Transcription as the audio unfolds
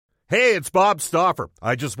Hey, it's Bob Stauffer.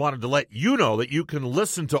 I just wanted to let you know that you can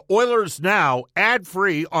listen to Oilers Now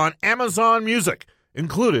ad-free on Amazon Music,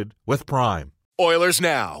 included with Prime. Oilers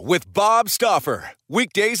Now with Bob Stauffer.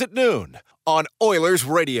 Weekdays at noon on Oilers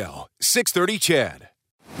Radio, 630 CHED.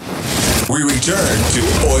 We return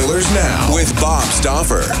to Oilers Now with Bob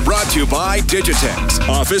Stauffer. Brought to you by Digitex.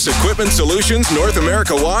 Office Equipment Solutions North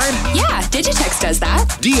America wide? Yeah, Digitex does that.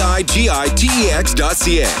 Digitex.ca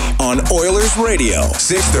on Oilers Radio,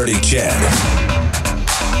 630 CHED.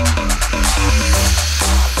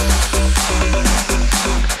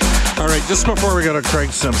 All right, just before we go to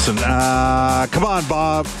Craig Simpson, come on,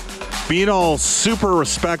 Bob. Being all super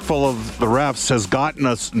respectful of the refs has gotten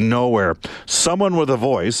us nowhere. Someone with a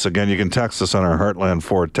voice, again, you can text us on our Heartland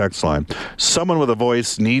Ford text line. Someone with a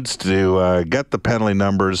voice needs to get the penalty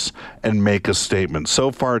numbers and make a statement.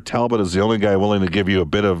 So far, Talbot is the only guy willing to give you a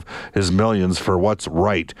bit of his millions for what's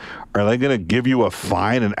right. Are they going to give you a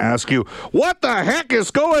fine and ask you, what the heck is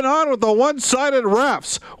going on with the one-sided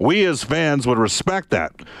refs? We as fans would respect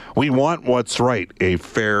that. We want what's right, a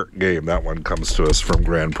fair game. That one comes to us from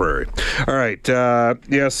Grand Prairie. All right,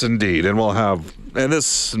 yes, indeed. And we'll have, and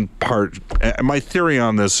this in part, my theory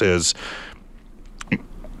on this is,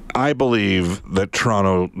 I believe that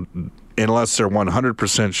Toronto, unless they're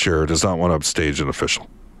 100% sure, does not want to upstage an official.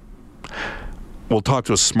 We'll talk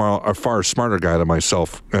to a far smarter guy than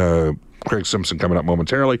myself, Craig Simpson, coming up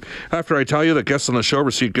momentarily. After I tell you that guests on the show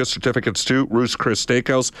receive gift certificates to Ruth's Chris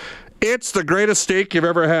Steakhouse. It's the greatest steak you've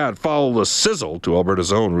ever had. Follow the sizzle to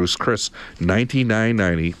Alberta's own Ruth's Chris,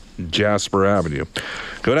 9990 Jasper Avenue.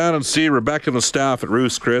 Go down and see Rebecca and the staff at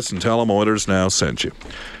Ruth's Chris and tell them Oilers Now sent you.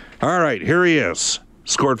 All right, here he is.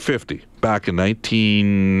 Scored 50 back in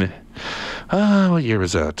what year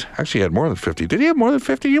was that? Actually, he had more than 50. Did he have more than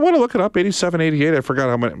 50? You want to look it up, 87, 88. I forgot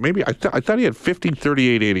how many. Maybe I thought he had 50,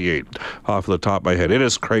 38, 88 off the top of my head. It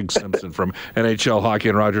is Craig Simpson from NHL Hockey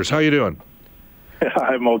and Rogers. How you doing?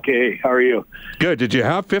 I'm okay. How are you? Good. Did you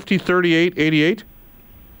have 50, 38, 88?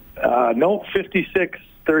 No, 56,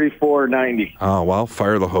 34, 90. Oh, well,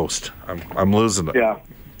 fire the host. I'm losing it. Yeah.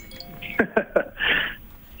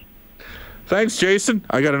 Thanks, Jason.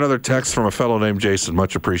 I got another text from a fellow named Jason.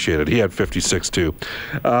 Much appreciated. He had 56 too.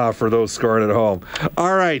 For those scoring at home.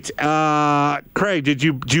 All right, Craig, did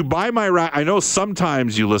you buy my? I know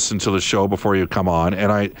sometimes you listen to the show before you come on,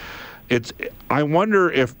 and I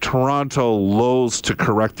wonder if Toronto loathes to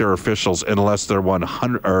correct their officials unless they're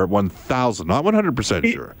 100 or 1,000, not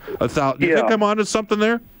 100% sure. 1,000. You think I'm onto something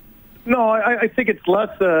there? No, I think it's less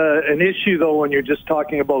an issue, though, when you're just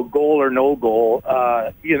talking about goal or no goal,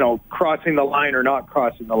 crossing the line or not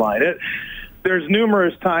crossing the line. There's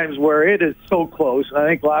numerous times where it is so close. And I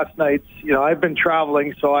think last night, I've been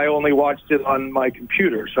traveling, so I only watched it on my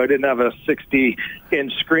computer, so I didn't have a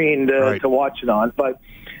 60-inch screen to watch it on. But,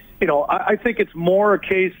 I think it's more a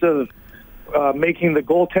case of making the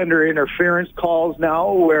goaltender interference calls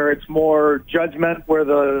now, where it's more judgment, where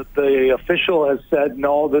the official has said,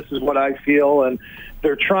 no, this is what I feel, and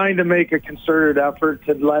they're trying to make a concerted effort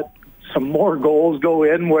to let some more goals go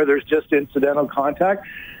in where there's just incidental contact.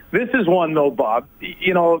 This is one, though, Bob.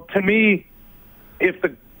 To me, if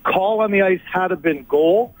the call on the ice had been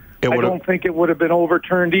goal, I don't think it would have been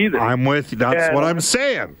overturned either. I'm with you. That's what I'm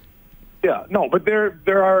saying. Yeah, no, but there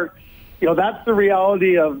are... that's the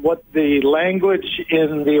reality of what the language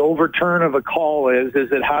in the overturn of a call is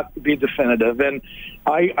it has to be definitive. And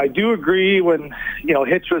I do agree when,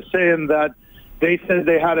 Hitch was saying that they said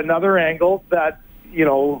they had another angle that,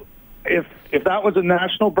 if that was a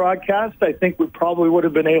national broadcast, I think we probably would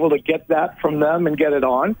have been able to get that from them and get it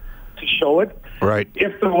on to show it. Right.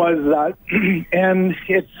 If there was that. And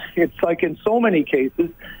it's like in so many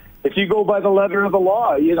cases, if you go by the letter of the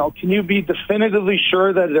law, can you be definitively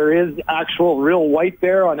sure that there is actual real white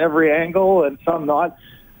there on every angle and some not?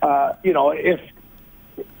 If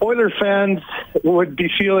Oilers fans would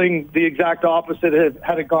be feeling the exact opposite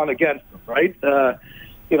had it gone against them, right?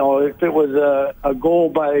 If it was a goal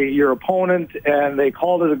by your opponent and they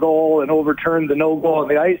called it a goal and overturned the no goal on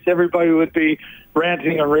the ice, everybody would be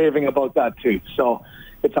ranting and raving about that too. So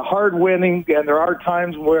it's a hard winning, and there are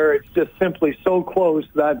times where it's just simply so close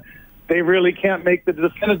that they really can't make the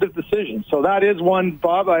definitive decision. So that is one,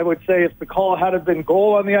 Bob. I would say if the call had been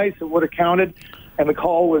goal on the ice, it would have counted, and the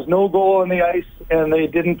call was no goal on the ice, and they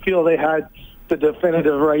didn't feel they had the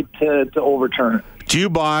definitive right to overturn it. Do you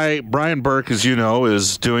buy, Brian Burke, as you know,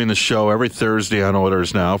 is doing the show every Thursday on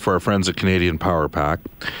Oilers Now for our friends at Canadian Power Pack.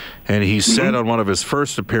 And he said on one of his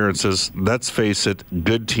first appearances, let's face it,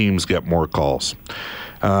 good teams get more calls.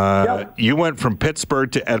 You went from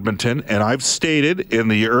Pittsburgh to Edmonton, and I've stated in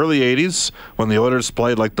the early 80s when the Oilers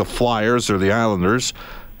played like the Flyers or the Islanders,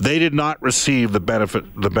 They did not receive the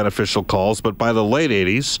beneficial calls, but by the late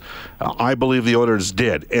 80s, I believe the Oilers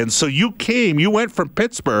did. And so you went from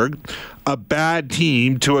Pittsburgh, a bad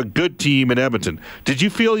team, to a good team in Edmonton. Did you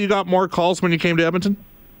feel you got more calls when you came to Edmonton?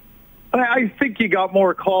 I think you got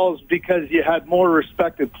more calls because you had more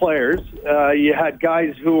respected players. You had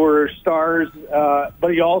guys who were stars,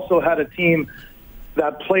 but you also had a team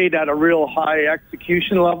that played at a real high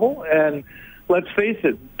execution level. And let's face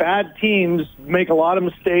it, bad teams make a lot of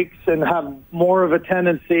mistakes and have more of a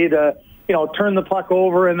tendency to, turn the puck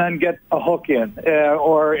over and then get a hook in.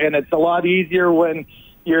 And it's a lot easier when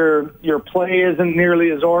your play isn't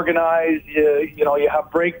nearly as organized. You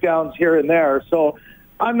have breakdowns here and there. So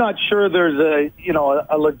I'm not sure there's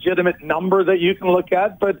a legitimate number that you can look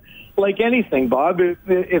at, but like anything, Bob,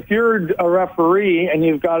 if you're a referee and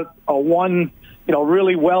you've got a one,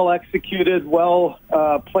 really well executed, well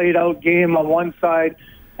played out game on one side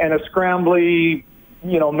and a scrambly,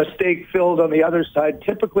 mistake filled on the other side,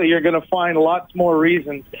 typically you're going to find lots more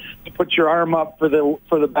reasons to put your arm up for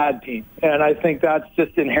the bad team. And I think that's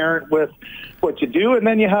just inherent with what you do. And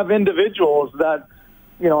then you have individuals that,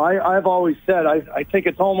 I've always said, I think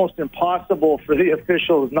it's almost impossible for the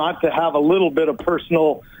officials not to have a little bit of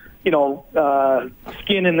personal,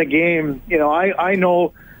 skin in the game. I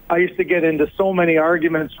know I used to get into so many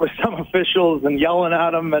arguments with some officials and yelling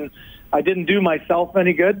at them, and I didn't do myself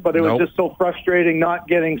any good, but it was just so frustrating not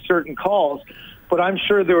getting certain calls. But I'm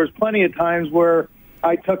sure there was plenty of times where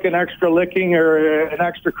I took an extra licking or an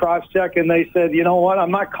extra cross-check, and they said, you know what,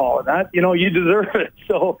 I'm not calling that. You deserve it.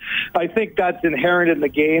 So I think that's inherent in the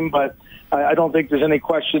game, but I don't think there's any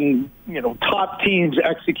question, top teams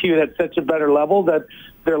execute at such a better level that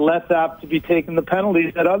they're less apt to be taking the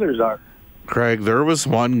penalties that others are. Craig, there was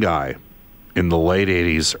one guy in the late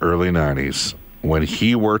 80s, early 90s, when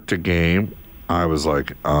he worked a game, I was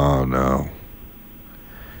like, oh, no.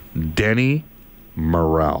 Denny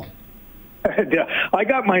Morrell. I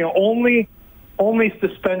got my only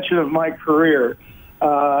suspension of my career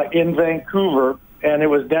in Vancouver, and it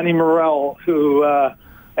was Denny Morrell who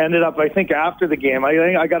ended up, I think, after the game. I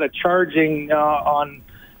think I got a charging on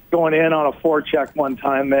going in on a forecheck one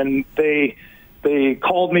time, and they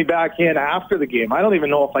called me back in after the game. I don't even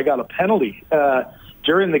know if I got a penalty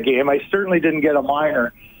during the game. I certainly didn't get a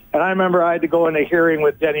minor. And I remember I had to go in a hearing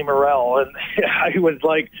with Denny Morrell, and I was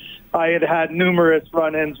like, I had numerous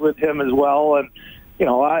run-ins with him as well, and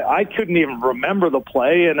I couldn't even remember the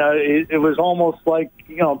play, and it was almost like,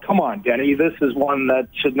 come on, Denny, this is one that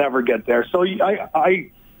should never get there. So I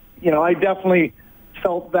definitely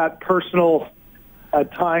felt that personal.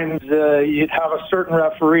 At times, you'd have a certain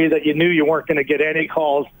referee that you knew you weren't going to get any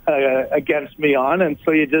calls against me on, and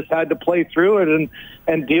so you just had to play through it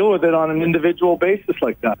and deal with it on an individual basis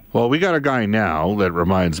like that. Well, we got a guy now that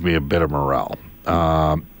reminds me a bit of Morrell,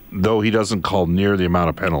 though he doesn't call near the amount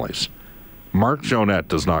of penalties. Mark Jonette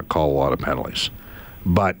does not call a lot of penalties.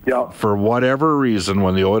 But for whatever reason,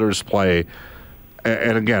 when the Oilers play,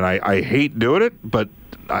 and again, I hate doing it, but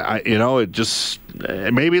it just,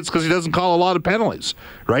 maybe it's because he doesn't call a lot of penalties,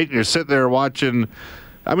 right? You're sitting there watching.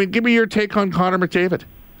 I mean, give me your take on Connor McDavid.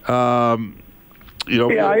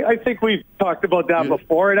 I think we've talked about that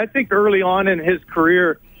before, and I think early on in his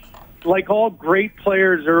career, like all great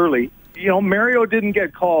players early, Mario didn't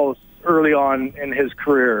get calls early on in his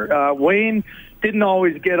career. Wayne didn't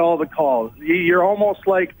always get all the calls. You're almost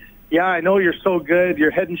like, yeah, I know you're so good,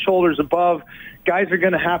 you're head and shoulders above. Guys are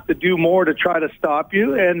going to have to do more to try to stop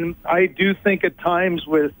you. And I do think at times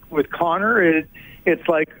with Connor, it's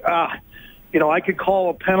like, I could call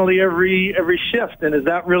a penalty every shift, and is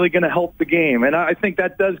that really going to help the game? And I think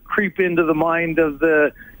that does creep into the mind of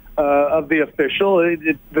the official.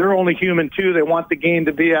 They're only human too. They want the game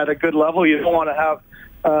to be at a good level. You don't want to have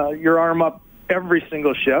your arm up every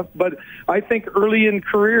single shift. But I think early in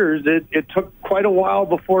careers, it took quite a while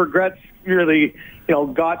before Gretz really,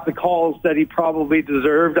 got the calls that he probably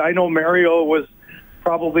deserved. I know Mario was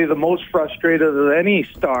probably the most frustrated of any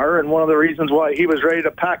star, and one of the reasons why he was ready to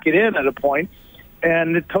pack it in at a point.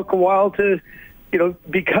 And it took a while to,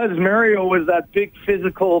 because Mario was that big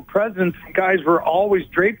physical presence, guys were always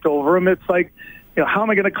draped over him. It's like, how am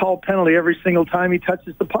I going to call penalty every single time he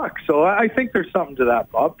touches the puck? So I think there's something to that,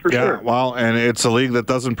 Bob, for sure. Yeah, well, and it's a league that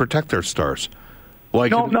doesn't protect their stars.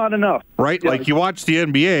 No, not enough. Right? Yeah. Like you watch the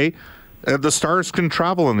NBA, the stars can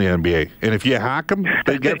travel in the NBA, and if you hack them,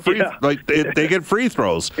 they get free. They get free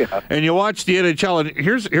throws. Yeah. And you watch the NHL, and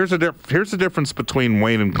here's the difference between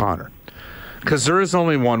Wayne and Connor, because there is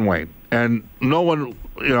only one Wayne, and no one,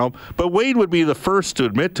 But Wayne would be the first to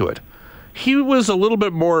admit to it. He was a little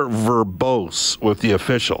bit more verbose with the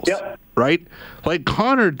officials. Yep. right? Like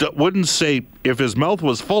Connor wouldn't say if his mouth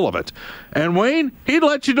was full of it. And Wayne, he'd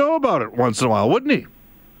let you know about it once in a while, wouldn't he?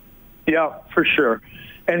 Yeah, for sure.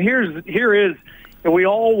 And here is, we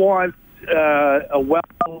all want a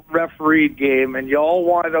well-refereed game, and you all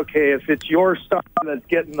want, okay, if it's your star that's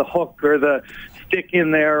getting the hook or the stick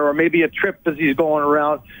in there, or maybe a trip as he's going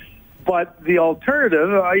around. But the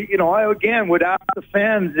alternative, I again would ask the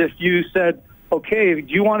fans, if you said, okay,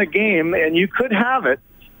 do you want a game, and you could have it,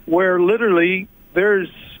 where literally there's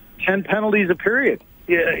 10 penalties a period.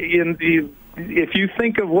 If you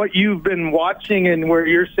think of what you've been watching and where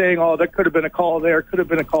you're saying, oh, that could have been a call there, could have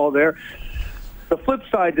been a call there. The flip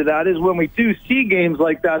side to that is when we do see games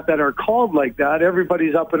like that are called like that,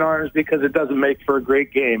 everybody's up in arms because it doesn't make for a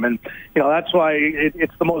great game. And, that's why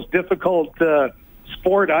it's the most difficult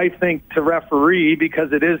sport, I think, to referee,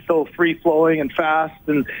 because it is so free-flowing and fast,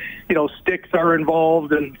 and, sticks are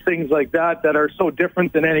involved and things like that are so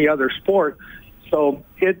different than any other sport. So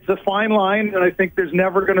it's a fine line, and I think there's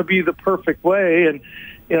never going to be the perfect way. And,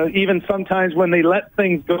 even sometimes when they let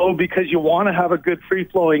things go because you want to have a good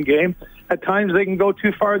free-flowing game, at times they can go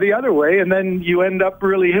too far the other way, and then you end up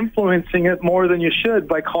really influencing it more than you should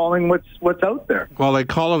by calling what's out there. Well, they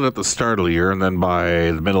call it at the start of the year, and then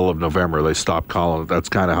by the middle of November, they stop calling it. That's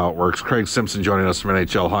kind of how it works. Craig Simpson joining us from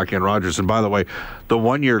NHL Hockey and Rogers. And by the way, the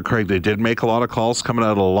 1 year, Craig, they did make a lot of calls coming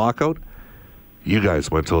out of the lockout. You guys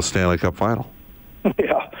went to a Stanley Cup final.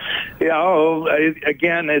 Yeah.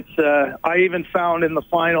 Again, it's I even found in the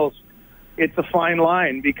finals, it's a fine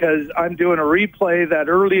line, because I'm doing a replay that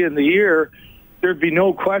early in the year, there'd be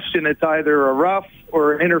no question it's either a rough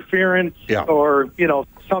or interference or,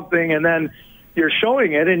 something, and then you're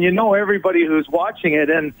showing it, and everybody who's watching it,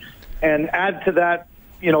 and add to that,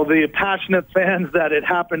 the passionate fans that it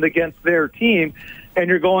happened against their team, and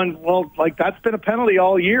you're going, well, like, that's been a penalty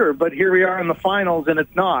all year, but here we are in the finals, and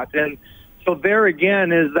it's not. And so there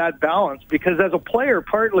again is that balance, because as a player,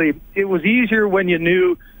 partly, it was easier when you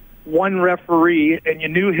knew one referee and you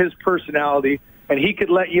knew his personality, and he could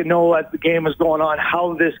let you know as the game was going on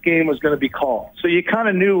how this game was going to be called. So you kind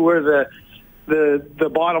of knew where the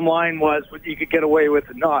bottom line was, what you could get away with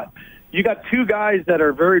and not. You got two guys that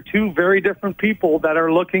are two very different people that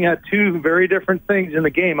are looking at two very different things in the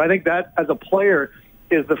game. I think that, as a player,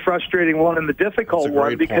 is the frustrating one and the difficult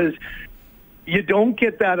one, because you don't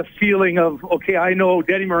get that a feeling of, okay, I know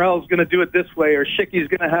Denny Morel's going to do it this way, or Schicke's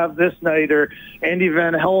going to have this night, or Andy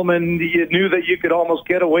Van Helmen, you knew that you could almost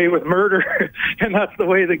get away with murder, and that's the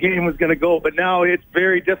way the game was going to go. But now it's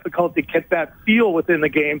very difficult to get that feel within the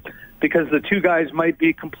game, because the two guys might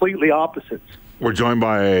be completely opposites. We're joined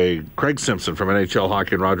by Craig Simpson from NHL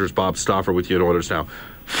Hockey and Rogers. Bob Stauffer with you at Oilers Now.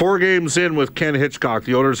 4 games in with Ken Hitchcock.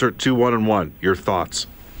 The Oilers are 2-1-1. Your thoughts?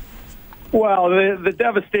 Well, the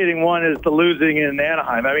devastating one is the losing in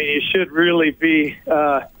Anaheim. I mean, you should really be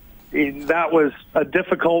that was a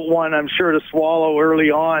difficult one, I'm sure, to swallow early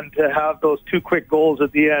on, to have those 2 quick goals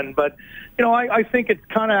at the end. But, I think it's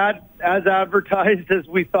kind of as advertised as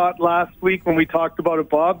we thought last week when we talked about it,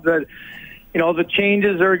 Bob, that, the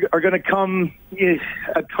changes are going to come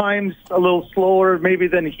at times a little slower maybe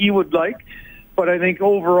than he would like. But I think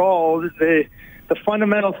overall, the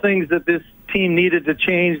fundamental things that this team needed to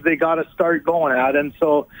change, they got to start going at. And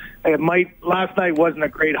so last night wasn't a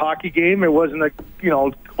great hockey game. It wasn't a,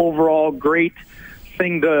 overall great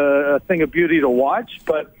a thing of beauty to watch,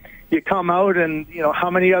 but you come out and, how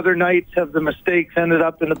many other nights have the mistakes ended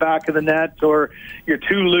up in the back of the net, or you're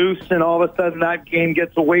too loose and all of a sudden that game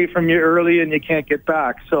gets away from you early and you can't get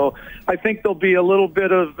back. So I think there'll be a little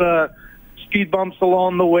bit of speed bumps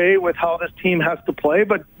along the way with how this team has to play,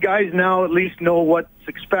 but guys now at least know what's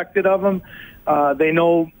expected of them. They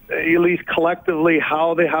know at least collectively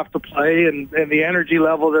how they have to play and the energy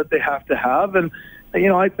level that they have to have. And,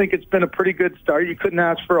 I think it's been a pretty good start. You couldn't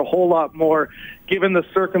ask for a whole lot more given the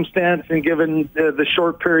circumstance and given the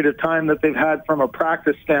short period of time that they've had from a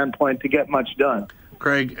practice standpoint to get much done.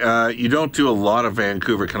 Craig, you don't do a lot of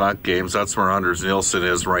Vancouver Canuck games. That's where Anders Nilsson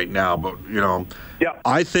is right now. But,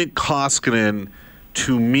 I think Koskinen,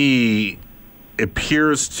 to me,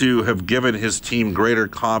 appears to have given his team greater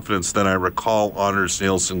confidence than I recall Anders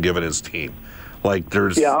Nilsson giving his team. Like,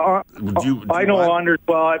 there's... Yeah, I know Anders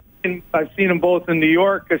well. I've seen him both in New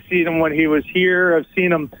York. I've seen him when he was here. I've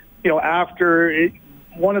seen him, after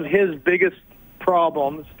one of his biggest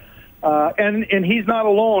problems. And he's not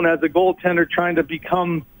alone as a goaltender trying to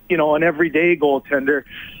become, an everyday goaltender.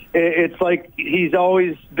 It's like he's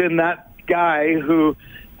always been that guy who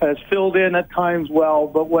has filled in at times well,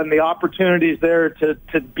 but when the opportunity is there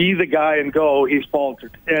to be the guy and go, he's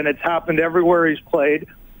faltered. And it's happened everywhere he's played.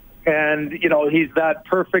 And, he's that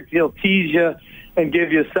perfect. He'll tease you and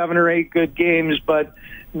give you 7 or 8 good games. But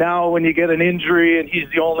now when you get an injury and he's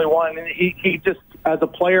the only one, he just, as a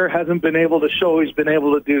player, hasn't been able to show he's been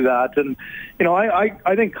able to do that. And,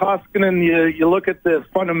 I think Koskinen, you look at the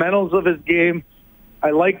fundamentals of his game.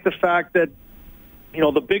 I like the fact that,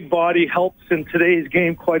 the big body helps in today's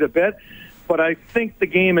game quite a bit. But I think the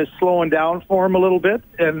game is slowing down for him a little bit.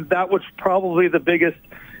 And that was probably the biggest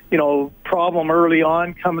problem early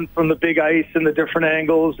on, coming from the big ice and the different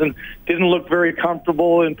angles, and didn't look very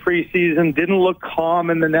comfortable in preseason, didn't look calm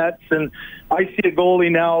in the nets. And I see a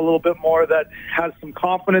goalie now a little bit more that has some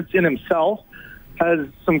confidence in himself, has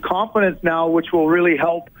some confidence now, which will really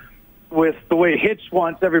help with the way Hitch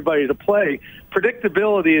wants everybody to play.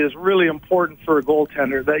 Predictability is really important for a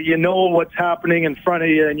goaltender, that you know what's happening in front of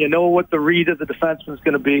you and you know what the read of the defenseman is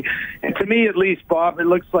going to be. And to me, at least, Bob, it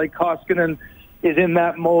looks like Koskinen is in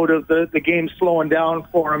that mode of the game slowing down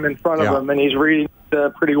for him in front of him, and he's reading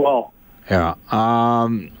pretty well. Yeah.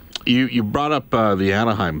 You brought up the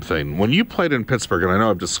Anaheim thing. When you played in Pittsburgh, and I know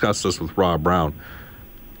I've discussed this with Rob Brown,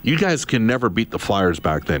 you guys can never beat the Flyers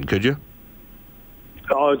back then, could you?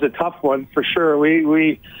 Oh, it was a tough one for sure.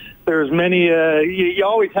 There's many. You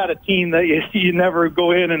always had a team that you never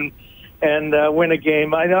go in and win a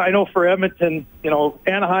game. I know for Edmonton,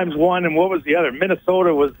 Anaheim's one, and what was the other?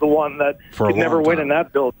 Minnesota was the one that could never win in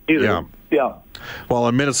that building either. Yeah. Well,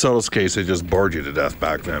 in Minnesota's case, they just bored you to death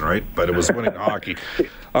back then, right? But it was winning hockey.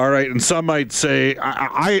 All right, and some might say,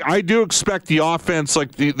 I do expect the offense,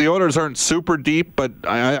 like the Oilers aren't super deep, but,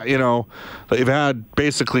 they've had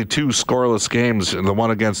basically 2 scoreless games, and the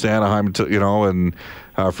one against Anaheim, for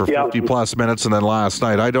 50-plus minutes, and then last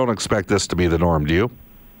night. I don't expect this to be the norm, do you?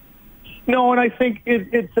 No, and I think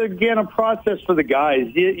it's, again, a process for the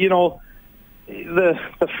guys.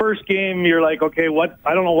 The first game, you're like, okay,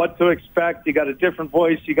 I don't know what to expect. You got a different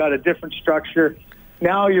voice. You got a different structure.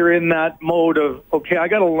 Now you're in that mode of, okay, I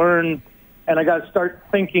got to learn and I got to start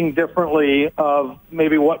thinking differently of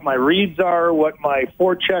maybe what my reads are, what my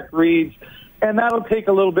forecheck reads. And that'll take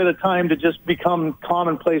a little bit of time to just become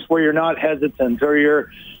commonplace where you're not hesitant or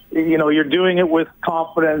you're doing it with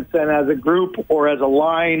confidence, and as a group or as a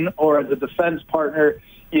line or as a defense partner,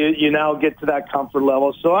 you now get to that comfort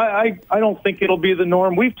level. So I don't think it'll be the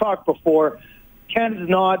norm. We've talked before. Ken's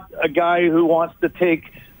not a guy who wants to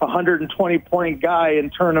take a 120-point guy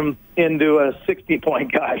and turn him into a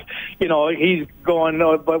 60-point guy. He's going,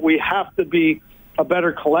 no, but we have to be a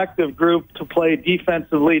better collective group to play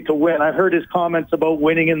defensively to win. I heard his comments about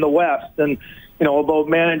winning in the West and, about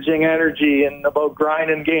managing energy and about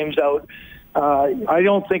grinding games out. I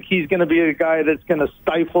don't think he's going to be a guy that's going to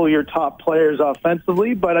stifle your top players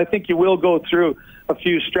offensively, but I think you will go through a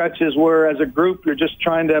few stretches where, as a group, you're just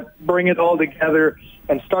trying to bring it all together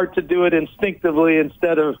and start to do it instinctively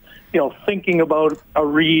instead of, thinking about a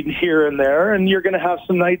read here and there. And you're going to have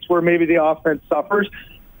some nights where maybe the offense suffers.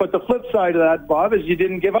 But the flip side of that, Bob, is you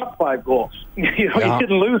didn't give up 5 goals. You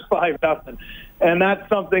didn't lose 5-0. And that's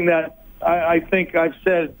something that I think I've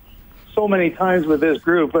said so many times with this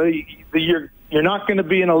group. You're not going to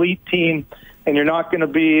be an elite team, and you're not going to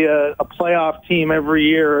be a playoff team every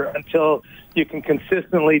year until you can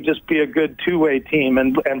consistently just be a good two-way team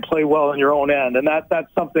and play well in your own end. And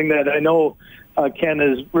that's something that I know Ken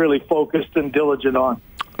is really focused and diligent on.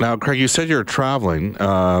 Now, Craig, you said you're traveling.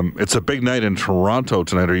 It's a big night in Toronto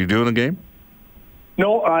tonight. Are you doing a game?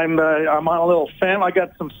 No, I'm on a little fan. I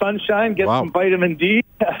got some sunshine, some vitamin D,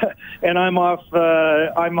 and I'm off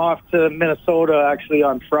to Minnesota actually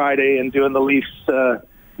on Friday and doing the Leafs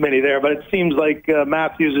mini there. But it seems like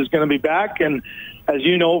Matthews is going to be back, and as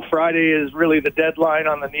you know, Friday is really the deadline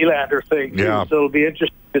on the Nylander thing. Yeah. So it'll be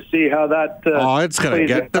interesting to see how that. It's going to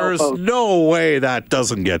get. There's no way that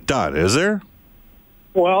doesn't get done, is there?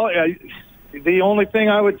 Well, the only thing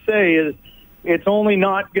I would say is it's only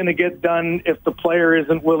not going to get done if the player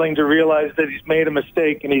isn't willing to realize that he's made a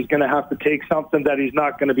mistake and he's going to have to take something that he's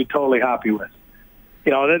not going to be totally happy with.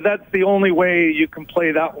 That's the only way you can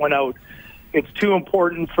play that one out. It's too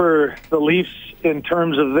important for the Leafs in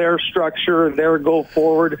terms of their structure, their go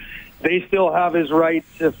forward. They still have his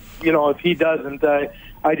rights if he doesn't.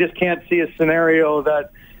 I just can't see a scenario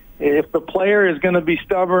that if the player is going to be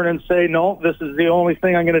stubborn and say, no, this is the only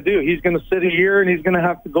thing I'm going to do, he's going to sit here and he's going to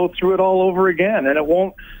have to go through it all over again. And it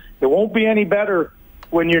won't be any better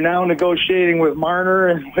when you're now negotiating with Marner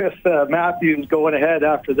and with Matthews going ahead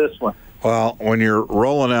after this one. Well, when you're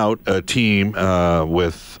rolling out a team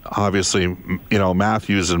with obviously,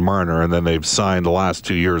 Matthews and Marner, and then they've signed the last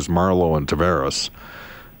 2 years Marleau and Tavares.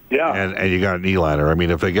 Yeah. And you got Nylander. I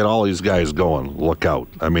mean, if they get all these guys going, look out.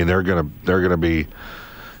 I mean, they're gonna be,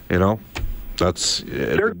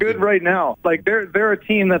 they're good right now. Like they're a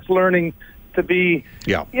team that's learning to be,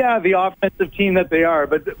 the offensive team that they are,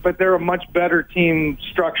 but they're a much better team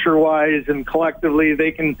structure-wise and collectively.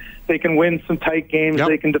 They can win some tight games.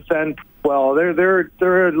 They can defend well. They're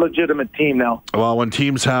a legitimate team now. Well, when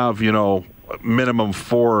teams have, minimum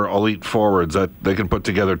 4 elite forwards, that they can put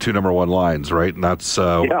together 2 number 1 lines, right? And that's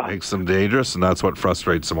what makes them dangerous, and that's what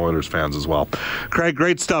frustrates some Oilers fans as well. Craig,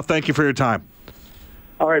 great stuff. Thank you for your time.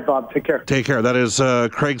 All right, Bob. Take care. Take care. That is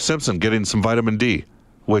Craig Simpson getting some vitamin D,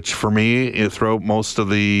 which for me, throughout most of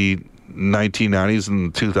the 1990s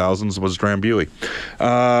and 2000s was Drambuie.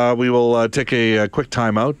 We will take a quick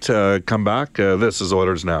timeout, come back. This is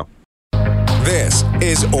Oilers Now. This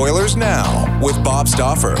is Oilers Now with Bob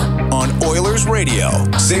Stauffer on Oilers Radio,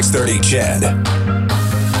 630 CHED.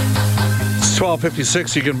 It's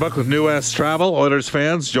 12:56. You can book with New West Travel. Oilers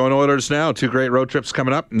fans, join Oilers Now. 2 great road trips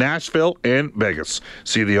coming up, Nashville and Vegas.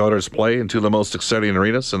 See the Oilers play in 2 of the most exciting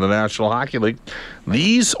arenas in the National Hockey League.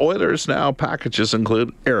 These Oilers Now packages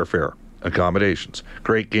include airfare, accommodations,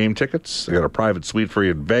 great game tickets. They got a private suite for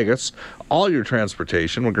you in Vegas. All your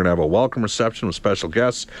transportation. We're going to have a welcome reception with special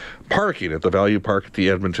guests. Parking at the Value Park at the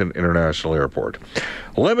Edmonton International Airport.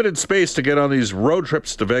 Limited space to get on these road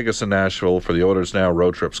trips to Vegas and Nashville for the Oilers Now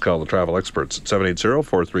road trips. Call the travel experts at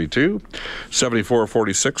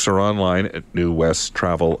 780-432-7446 or online at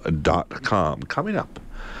newwesttravel.com. Coming up.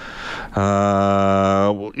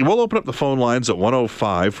 We'll open up the phone lines at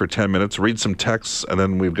 1:05 for 10 minutes, read some texts, and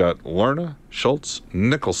then we've got Lorna Schultz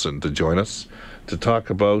Nicholson to join us to talk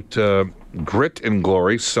about Grit and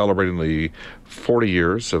Glory, celebrating the 40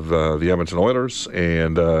 years of the Edmonton Oilers,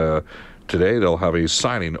 and today they'll have a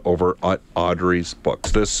signing over at Audrey's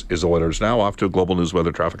Books. This is Oilers Now. Off to a global news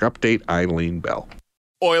weather traffic update. Eileen Bell.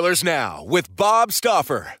 Oilers Now with Bob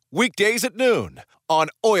Stauffer. Weekdays at noon on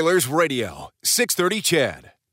Oilers Radio, 630 CHED.